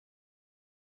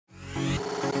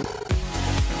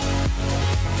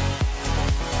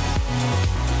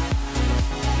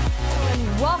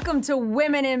Welcome to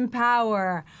Women in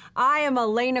Power. I am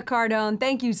Elena Cardone.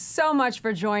 Thank you so much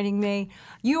for joining me.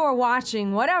 You are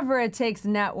watching Whatever It Takes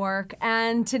Network.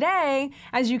 And today,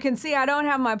 as you can see, I don't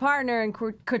have my partner in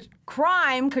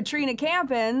crime, Katrina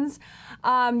Campins.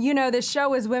 You know, this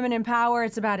show is Women in Power.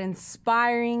 It's about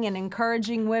inspiring and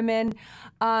encouraging women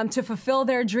to fulfill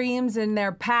their dreams and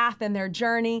their path and their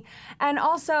journey, and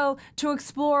also to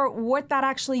explore what that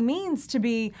actually means to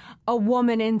be a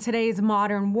woman in today's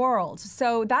modern world.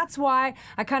 So that's why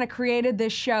I kind of created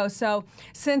this show. So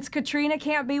since Katrina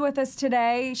can't be with us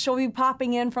today, she'll be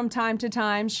popping in from time to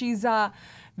time. She's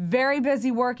very busy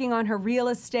working on her real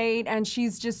estate, and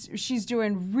she's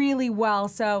doing really well.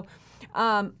 So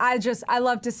I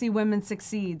love to see women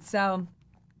succeed. So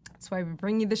that's why we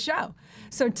bring you the show.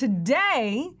 So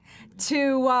today,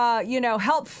 to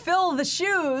help fill the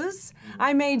shoes,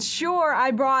 I made sure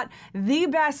I brought the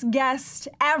best guest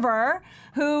ever,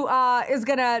 who is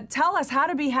gonna tell us how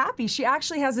to be happy. She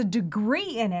actually has a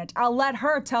degree in it. I'll let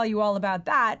her tell you all about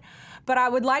that. But I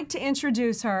would like to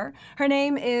introduce her. Her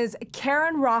name is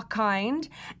Carin Rockind,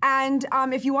 and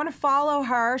if you want to follow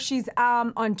her, she's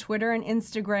on Twitter and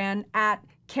Instagram at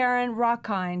Carin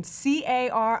Rockind,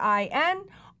 CarinRockind.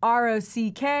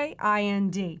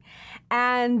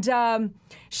 And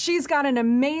she's got an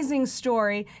amazing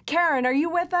story. Carin, are you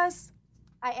with us?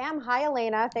 I am. Hi,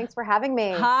 Elena. Thanks for having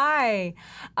me. Hi.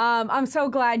 I'm so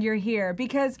glad you're here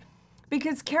because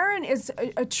Carin is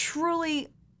a truly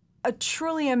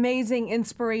amazing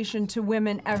inspiration to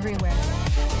women everywhere.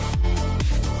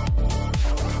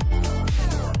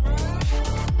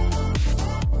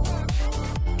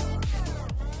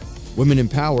 Women in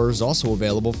Power is also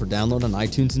available for download on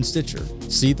iTunes and Stitcher.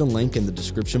 See the link in the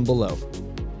description below.